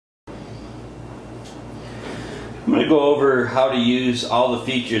I'm going to go over how to use all the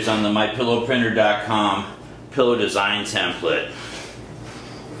features on the MyPillowPrinter.com pillow design template.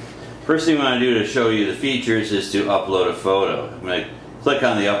 First thing I want to do to show you the features is to upload a photo. I'm going to click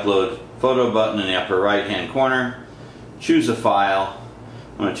on the upload photo button in the upper right hand corner, choose a file.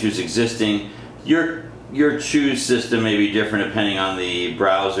 I'm going to choose existing. Your choose system may be different depending on the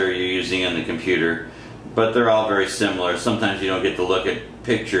browser you're using in the computer, but they're all very similar. Sometimes you don't get to look at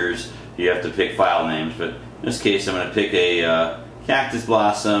pictures, you have to pick file names, but in this case I'm going to pick a cactus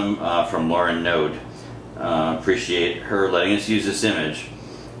blossom from Lauren Node. Appreciate her letting us use this image.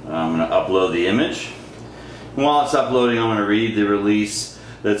 I'm going to upload the image. And while it's uploading, I'm going to read the release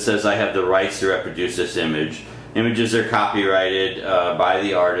that says I have the rights to reproduce this image. Images are copyrighted by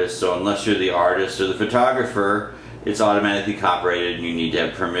the artist, so unless you're the artist or the photographer, it's automatically copyrighted and you need to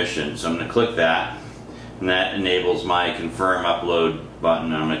have permission. So I'm going to click that, and that enables my confirm upload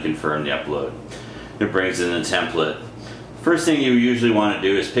button. I'm going to confirm the upload. It brings in the template. First thing you usually want to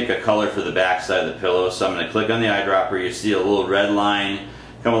do is pick a color for the back side of the pillow. So I'm going to click on the eyedropper. You see a little red line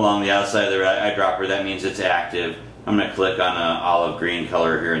come along the outside of the eyedropper. That means it's active. I'm going to click on an olive green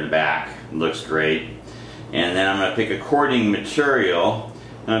color here in the back. It looks great. And then I'm going to pick a cording material.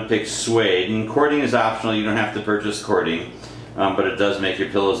 I'm going to pick suede. And cording is optional. You don't have to purchase cording, but it does make your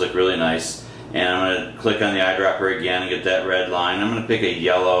pillows look really nice. And I'm going to click on the eyedropper again and get that red line. I'm going to pick a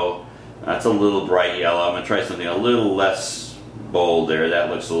yellow. That's a little bright yellow. I'm going to try something a little less bold there. That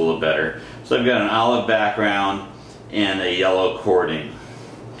looks a little better. So I've got an olive background and a yellow cording.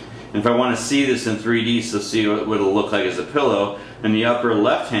 And if I want to see this in 3D, so see what it'll look like as a pillow, in the upper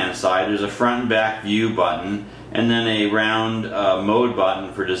left hand side there's a front and back view button and then a round mode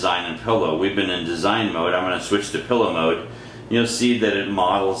button for design and pillow. We've been in design mode. I'm going to switch to pillow mode. You'll see that it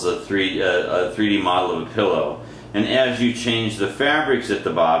models a 3D model of a pillow. And as you change the fabrics at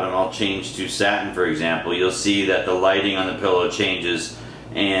the bottom, I'll change to satin for example, you'll see that the lighting on the pillow changes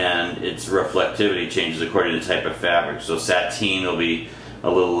and its reflectivity changes according to the type of fabric. So sateen will be a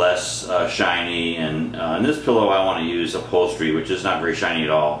little less shiny, and in this pillow I want to use upholstery, which is not very shiny at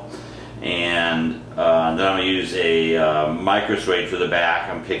all. And then I'm going to use a micro suede for the back.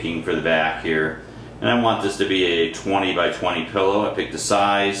 I'm picking for the back here. And I want this to be a 20 by 20 pillow. I picked the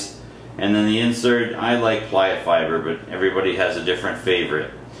size. And then the insert, I like playa fiber, but everybody has a different favorite.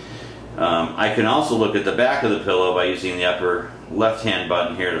 I can also look at the back of the pillow by using the upper left hand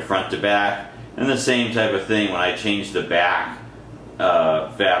button here to front to back. And the same type of thing, when I change the back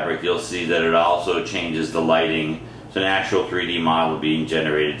fabric, you'll see that it also changes the lighting. It's an actual 3D model being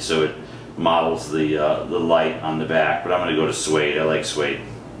generated, so it models the light on the back. But I'm going to go to suede. I like suede.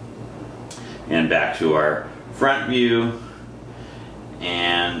 And back to our front view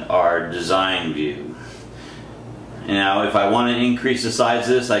and our design view. Now, if I want to increase the size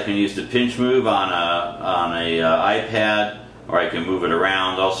of this, I can use the pinch move on a iPad, or I can move it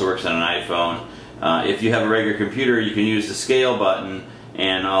around. It also works on an iPhone. If you have a regular computer, you can use the scale button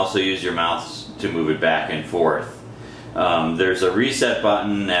and also use your mouse to move it back and forth. There's a reset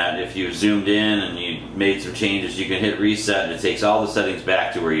button that if you zoomed in and you made some changes, you can hit reset and it takes all the settings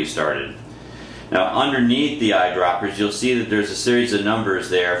back to where you started. Now underneath the eyedroppers, you'll see that there's a series of numbers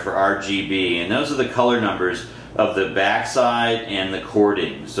there for RGB, and those are the color numbers of the backside and the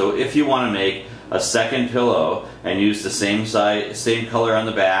cording. So if you want to make a second pillow and use the same size, same color on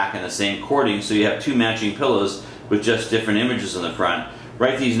the back and the same cording, so you have two matching pillows with just different images on the front,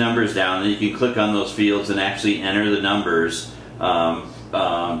 write these numbers down, and you can click on those fields and actually enter the numbers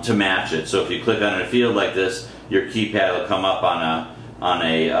to match it. So if you click on a field like this, your keypad will come up on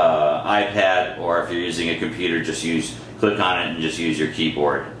a iPad, or if you're using a computer, just click on it and just use your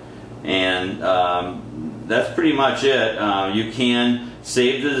keyboard. And that's pretty much it. You can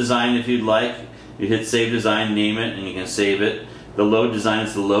save the design if you'd like. You hit save design, name it, and you can save it. The load design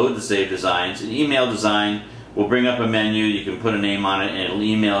is to load the save designs. An email design will bring up a menu. You can put a name on it and it'll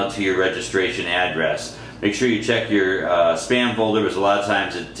email it to your registration address. Make sure you check your spam folder, because a lot of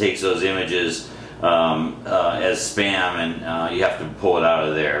times it takes those images as spam, and you have to pull it out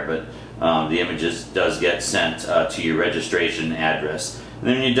of there. But the images does get sent to your registration address. And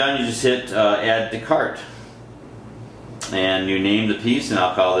then when you're done, you just hit add to cart. And you name the piece, and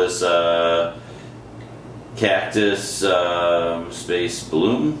I'll call this cactus space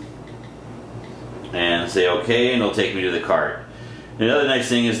bloom, and say OK, and it'll take me to the cart. The other nice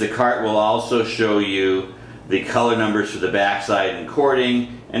thing is the cart will also show you the color numbers for the backside and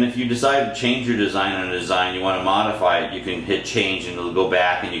cording, and if you decide to change your design on a design, you want to modify it, you can hit change and it'll go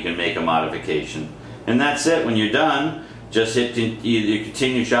back and you can make a modification. And that's it. When you're done, just hit either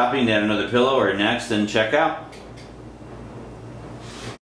continue shopping, add another pillow, or next, and check out.